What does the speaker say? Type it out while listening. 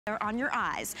on your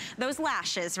eyes. Those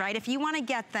lashes, right? If you want to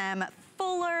get them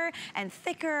fuller and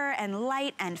thicker and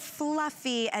light and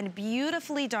fluffy and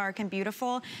beautifully dark and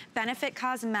beautiful, Benefit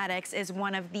Cosmetics is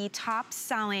one of the top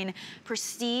selling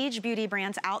prestige beauty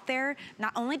brands out there.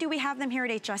 Not only do we have them here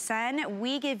at HSN,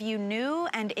 we give you new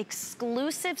and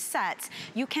exclusive sets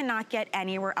you cannot get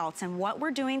anywhere else. And what we're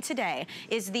doing today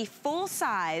is the full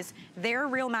size They're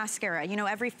Real Mascara. You know,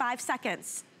 every 5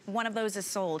 seconds, one of those is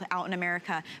sold out in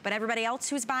America. But everybody else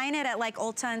who's buying it at like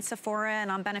Ulta and Sephora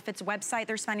and on Benefit's website,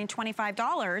 they're spending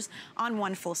 $25 on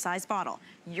one full-size bottle.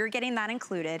 You're getting that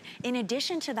included. In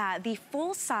addition to that, the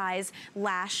full-size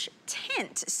lash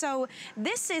tint. So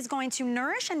this is going to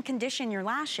nourish and condition your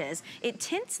lashes. It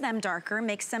tints them darker,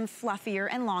 makes them fluffier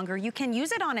and longer. You can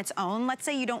use it on its own. Let's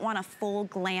say you don't want a full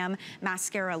glam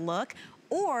mascara look,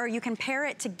 or you can pair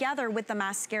it together with the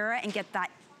mascara and get that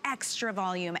extra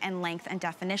volume and length and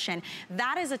definition.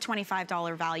 That is a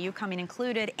 $25 value coming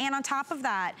included. And on top of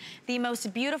that, the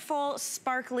most beautiful,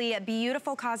 sparkly,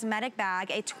 beautiful cosmetic bag,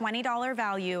 a $20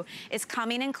 value, is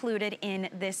coming included in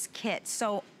this kit.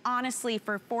 So honestly,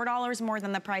 for $4 more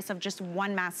than the price of just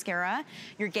one mascara,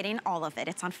 you're getting all of it.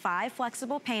 It's on 5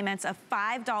 flexible payments of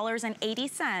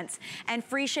 $5.80 and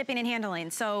free shipping and handling.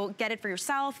 So get it for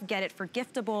yourself, get it for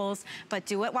giftables, but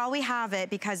do it while we have it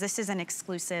because this is an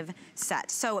exclusive set.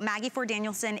 So Maggie Ford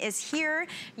Danielson is here.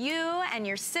 You and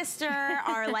your sister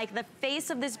are like the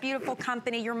face of this beautiful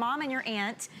company. Your mom and your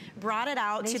aunt brought it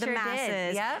out to the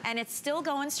masses. Yep. And it's still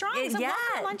going strong. So welcome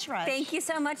to Lunch Rush. Thank you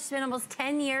so much. It's been almost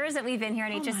 10 years that we've been here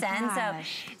at HSN.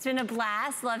 So it's been a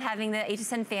blast. Love having the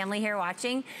HSN family here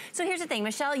watching. So here's the thing,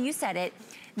 Michelle, you said it.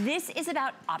 This is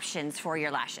about options for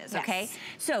your lashes, okay? Yes.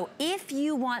 So if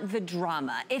you want the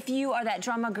drama, if you are that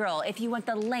drama girl, if you want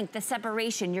the length, the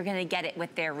separation, you're gonna get it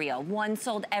with They're Real. One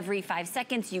sold every 5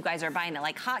 seconds. You guys are buying it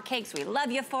like hotcakes. We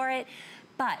love you for it.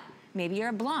 But maybe you're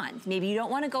a blonde. Maybe you don't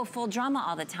want to go full drama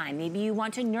all the time. Maybe you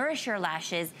want to nourish your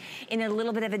lashes in a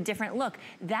little bit of a different look.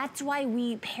 That's why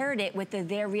we paired it with the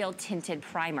They're Real Tinted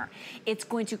Primer. It's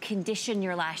going to condition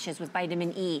your lashes with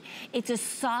vitamin E. It's a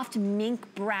soft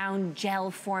mink brown gel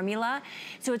formula.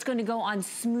 So it's going to go on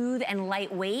smooth and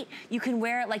lightweight. You can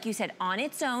wear it, like you said, on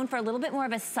its own for a little bit more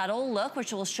of a subtle look,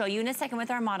 which we'll show you in a second with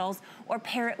our models, or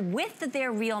pair it with the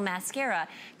They're Real Mascara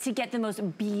to get the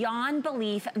most beyond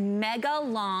belief, mega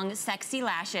long, sexy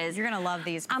lashes. You're gonna love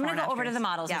these. I'm gonna go over to the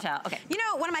models, Michelle. Okay. You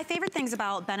know, one of my favorite things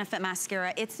about Benefit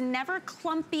Mascara, it's never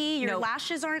clumpy. Your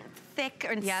lashes aren't thick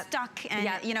and stuck,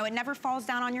 and you know, it never falls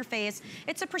down on your face.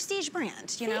 It's a prestige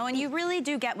brand, you know, and you really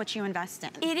do get what you invest in.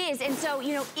 It is, and so,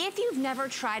 you know, if you've never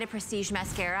tried a prestige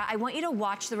mascara, I want you to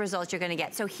watch the results you're gonna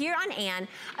get. So here on Anne,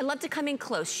 I'd love to come in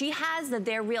close. She has the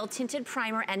They're Real Tinted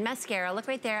Primer and Mascara. Look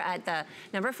right there at the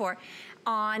number 4.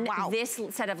 On this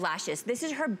set of lashes. This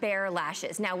is her bare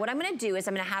lashes. Now, what I'm gonna do is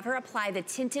I'm gonna have her apply the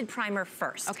tinted primer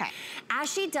first. Okay.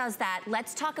 As she does that,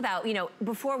 let's talk about, you know,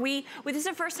 before this is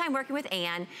her first time working with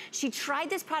Anne. She tried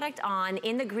this product on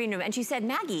in the green room and she said,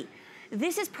 Maggie,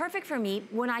 this is perfect for me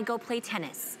when I go play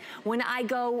tennis, when I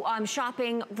go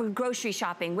shopping, grocery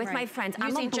shopping with my friends.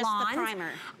 Using I'm a blonde. Just the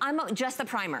primer. Just the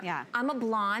primer. Yeah. I'm a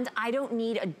blonde. I don't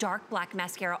need a dark black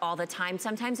mascara all the time.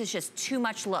 Sometimes it's just too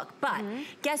much look. But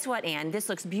guess what, Anne? This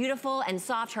looks beautiful and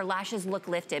soft. Her lashes look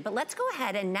lifted. But let's go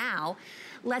ahead and now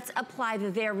let's apply the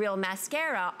They're Real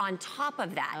Mascara on top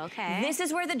of that. Okay. This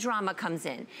is where the drama comes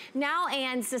in. Now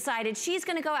Anne's decided she's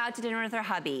gonna go out to dinner with her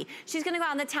hubby. She's gonna go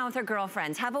out in the town with her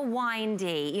girlfriends, have a wine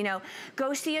date, you know,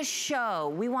 go see a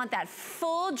show. We want that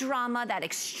full drama, that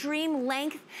extreme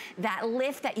length, that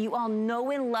lift that you all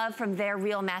know and love from They're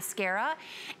Real Mascara.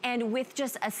 And with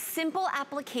just a simple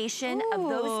application of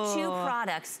those 2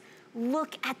 products,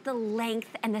 look at the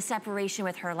length and the separation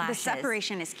with her lashes. The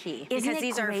separation is key. Isn't because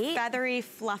these great? are feathery,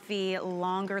 fluffy,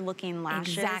 longer looking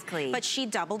lashes. Exactly. But she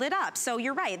doubled it up. So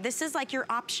you're right, this is like your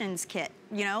options kit.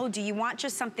 You know, do you want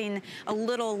just something a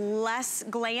little less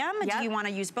glam? Do you want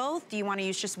to use both? Do you want to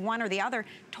use just one or the other?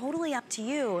 Totally up to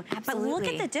you. Absolutely. But look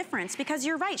at the difference because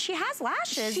you're right, she has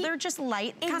lashes. They're just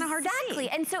light, kind of hard to see. Exactly,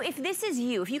 and so if this is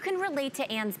you, if you can relate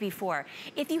to Anne's before,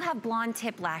 if you have blonde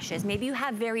tip lashes, maybe you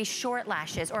have very short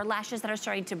lashes or lashes that are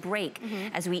starting to break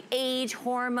as we age,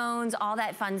 hormones, all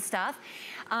that fun stuff,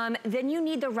 then you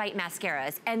need the right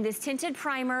mascaras. And this tinted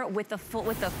primer with the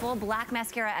full black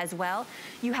mascara as well,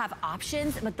 you have options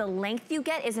options, but the length you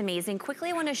get is amazing. Quickly,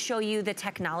 I wanna show you the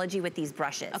technology with these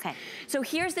brushes. Okay. So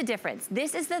here's the difference.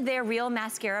 This is the They're Real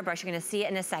Mascara brush. You're gonna see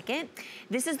it in a second.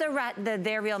 This is the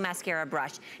They're Real Mascara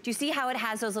brush. Do you see how it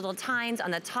has those little tines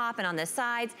on the top and on the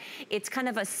sides? It's kind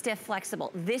of a stiff,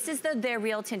 flexible. This is the They're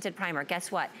Real Tinted Primer.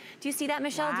 Guess what? Do you see that,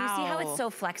 Michelle? Wow. Do you see how it's so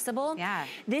flexible? Yeah.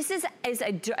 This is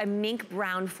a mink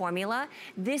brown formula.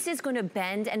 This is gonna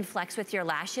bend and flex with your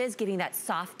lashes, giving that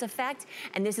soft effect,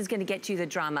 and this is gonna get you the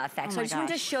drama effect. Oh so I just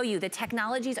wanted to show you the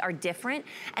technologies are different,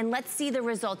 and let's see the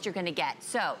results you're gonna get.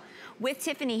 So with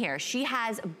Tiffany here, she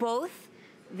has both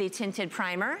the tinted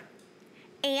primer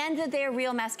and the They're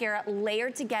Real Mascara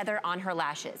layered together on her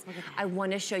lashes. I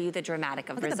wanna show you the dramatic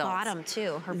of results. Look at the bottom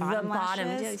too, her bottom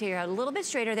lashes. So you're a little bit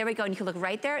straighter, there we go, and you can look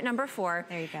right there at number 4.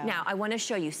 There you go. Now, I wanna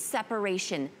show you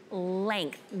separation,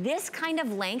 length. This kind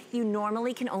of length you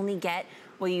normally can only get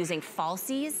while using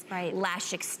falsies,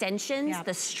 lash extensions,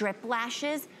 the strip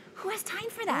lashes. Who has time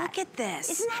for that? Look at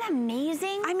this. Isn't that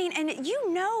amazing? I mean, and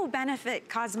you know Benefit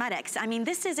Cosmetics. I mean,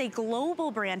 this is a global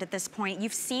brand at this point.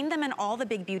 You've seen them in all the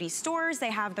big beauty stores.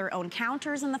 They have their own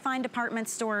counters in the fine department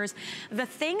stores. The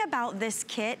thing about this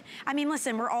kit, I mean,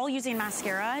 listen, we're all using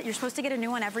mascara. You're supposed to get a new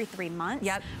one every 3 months.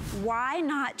 Yep. Why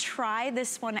not try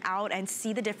this one out and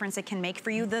see the difference it can make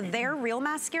for you? The They're Real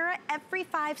Mascara, every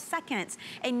 5 seconds,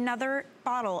 another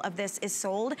bottle of this is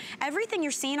sold. Everything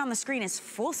you're seeing on the screen is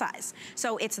full size.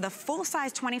 So it's the full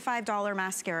size $25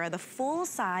 mascara, the full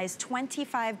size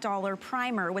 $25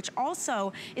 primer, which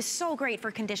also is so great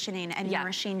for conditioning and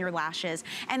nourishing your lashes.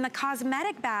 And the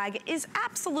cosmetic bag is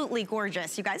absolutely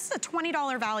gorgeous. You guys, this is a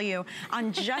 $20 value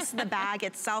on just the bag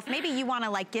itself. Maybe you wanna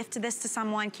like gift this to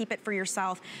someone, keep it for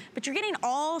yourself, but you're getting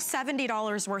all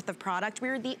 $70 worth of product.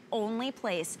 We're the only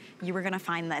place you were gonna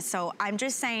find this. So I'm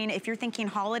just saying, if you're thinking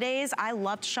holidays, I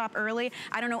love to shop early.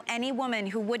 I don't know any woman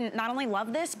who wouldn't not only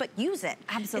love this, but use it.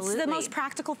 Absolutely. It's the most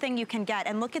practical thing you can get.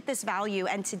 And look at this value.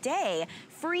 And today,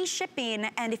 free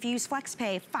shipping, and if you use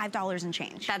FlexPay, $5 and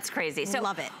change. That's crazy. So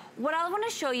love it. What I want to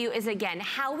show you is, again,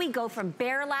 how we go from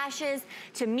bare lashes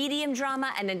to medium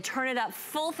drama and then turn it up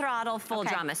full throttle, full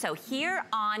drama. So here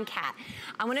on Kat,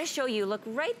 I want to show you, look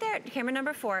right there at camera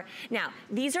number 4. Now,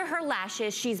 these are her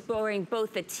lashes. She's wearing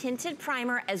both the tinted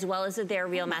primer as well as the They're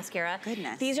Real Mascara.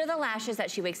 Goodness. These are the lashes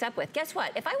that she wakes up with. Guess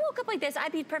what? If I woke up like this,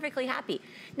 I'd be perfectly happy.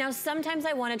 Now, sometimes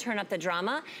I want to turn up the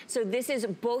drama, so this is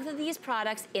both of these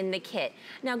products in the kit.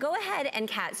 Now, go ahead and,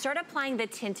 Kat, start applying the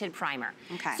tinted primer.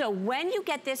 Okay. So when you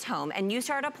get this home and you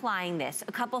start applying this,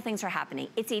 a couple things are happening.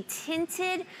 It's a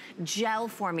tinted gel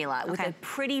formula with a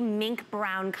pretty mink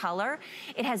brown color.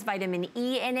 It has vitamin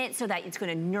E in it so that it's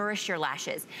gonna nourish your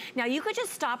lashes. Now you could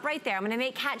just stop right there. I'm gonna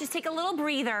make Kat just take a little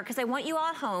breather because I want you all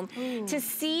at home to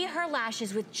see her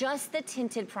lashes with just the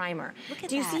tinted primer. Look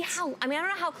at Do you see how, I mean, I don't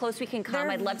know how close we can come.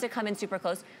 I'd love to come in super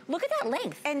close. Look at that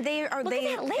length. And they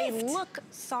they look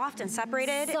soft and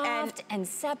separated. Soft and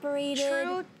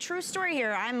separated. True story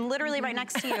here. I'm literally right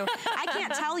next to you. I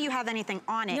can't tell you have anything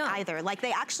on it either. Like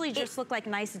they actually just look like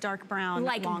nice dark brown,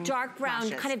 like long dark brown,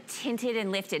 lashes. kind of tinted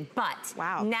and lifted. But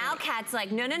now Kat's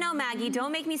like, no, Maggie,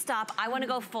 don't make me stop. I want to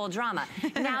go full drama.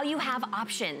 Now you have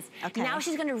options. Now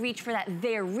she's going to reach for that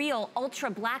They're Real Ultra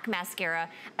Black Mascara.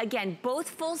 Again, both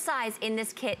full size in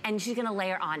this kit, and she's going to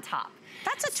layer on top.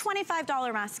 That's a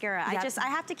 $25 mascara. I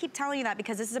have to keep telling you that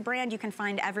because this is a brand you can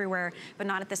find everywhere, but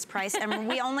not at this price. And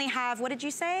we only have, what did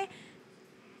you say?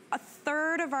 A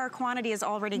third of our quantity is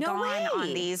already gone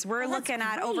on these. We're looking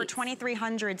at over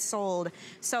 2,300 sold.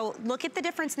 So look at the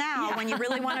difference now when you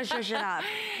really want to zhuzh it up.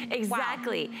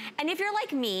 Exactly. Wow. And if you're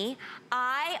like me,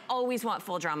 I always want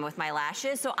full drama with my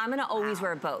lashes, so I'm gonna always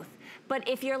wear both. But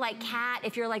if you're like Kat,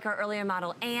 if you're like our earlier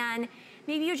model Anne,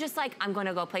 maybe you're just like, I'm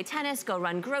gonna go play tennis, go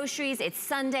run groceries, it's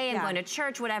Sunday, I'm going to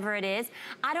church, whatever it is.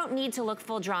 I don't need to look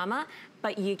full drama,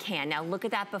 but you can. Now look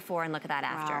at that before and look at that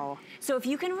after. So if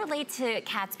you can relate to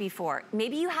Kat's before,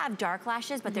 maybe you have dark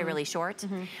lashes, but they're really short,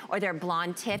 or they're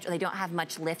blonde tipped, or they don't have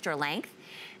much lift or length.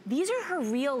 These are her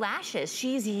real lashes.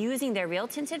 She's using their Real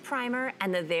Tinted Primer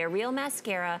and the They're Real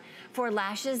Mascara for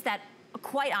lashes that,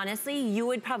 quite honestly, you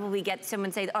would probably get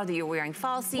someone say, oh, you're wearing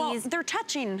falsies. Well, they're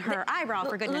touching her eyebrow,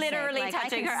 for goodness sake. Literally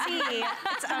touching her. See,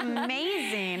 it's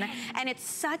amazing. And it's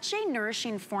such a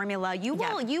nourishing formula. You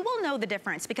will know the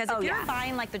difference because if you're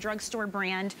buying like the drugstore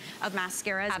brand of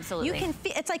mascaras, you can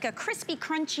feel, it's like a crispy,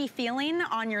 crunchy feeling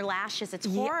on your lashes. It's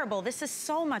horrible. This is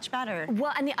so much better.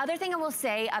 Well, and the other thing I will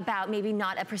say about maybe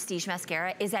not a prestige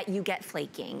mascara is that you get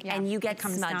flaking and you get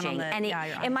smudging. And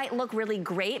it might look really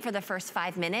great for the first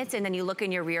 5 minutes and then you you look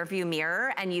in your rear view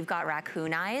mirror and you've got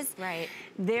raccoon eyes. Right.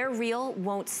 They're Real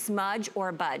won't smudge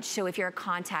or budge. So if you're a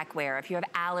contact wearer, if you have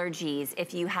allergies,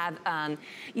 if you have,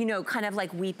 you know, kind of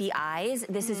like weepy eyes,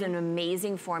 this is an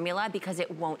amazing formula because it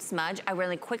won't smudge. I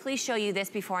really quickly show you this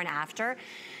before and after.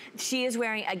 She is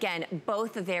wearing, again,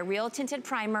 both the They're Real Tinted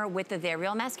Primer with the They're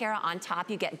Real Mascara on top.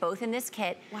 You get both in this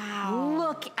kit. Wow.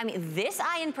 Look, I mean, this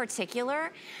eye in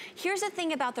particular, here's the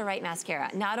thing about the right mascara.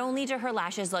 Not only do her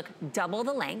lashes look double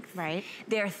the length, right?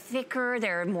 They're thicker,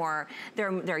 they're more,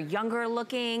 they're younger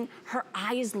looking. Her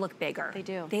eyes look bigger. They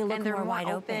do. They look and they're more wide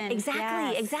open.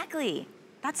 Exactly, exactly.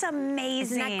 That's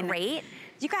amazing. Isn't that great?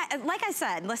 You guys, like I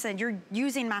said, listen, you're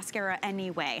using mascara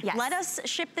anyway. Yes. Let us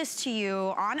ship this to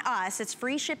you on us. It's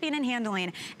free shipping and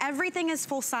handling. Everything is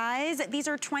full size. These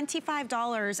are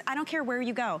 $25. I don't care where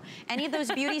you go. Any of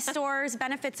those beauty stores,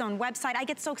 Benefit's own website. I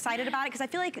get so excited about it because I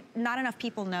feel like not enough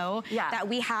people know that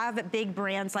we have big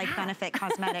brands like Benefit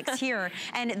Cosmetics here.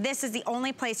 And this is the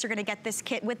only place you're gonna get this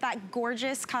kit with that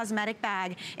gorgeous cosmetic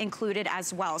bag included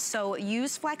as well. So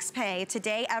use FlexPay.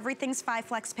 Today, everything's 5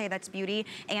 FlexPay. That's beauty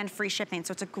and free shipping.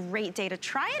 So it's a great day to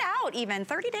try it out even.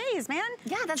 30 days, man.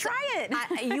 Yeah, that's try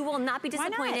it. You will not be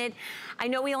disappointed. I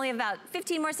know we only have about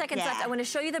 15 more seconds left. I want to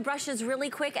show you the brushes really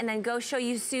quick and then go show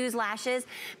you Sue's lashes.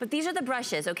 But these are the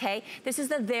brushes, okay? This is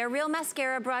the They're Real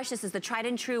Mascara brush. This is the tried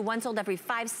and true, one sold every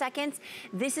 5 seconds.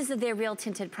 This is the They're Real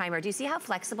Tinted Primer. Do you see how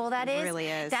flexible that is? It really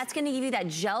is. That's going to give you that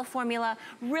gel formula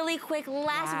really quick.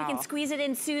 Last, we can squeeze it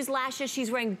in Sue's lashes. She's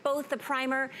wearing both the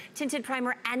primer, tinted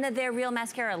primer, and the They're Real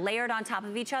Mascara layered on top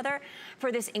of each other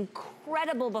for this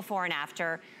incredible before and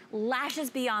after.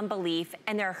 Lashes beyond belief,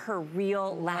 and they're her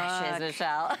real lashes,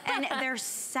 Michelle. And they're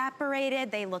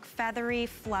separated, they look feathery,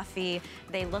 fluffy,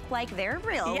 they look like they're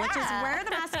real, which is where the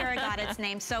mascara got its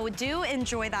name. So do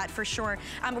enjoy that for sure.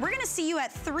 We're gonna see you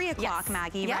at 3 o'clock,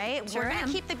 Maggie, right? Sure, we're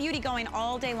gonna keep the beauty going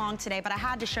all day long today, but I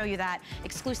had to show you that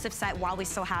exclusive set while we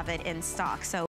still have it in stock. So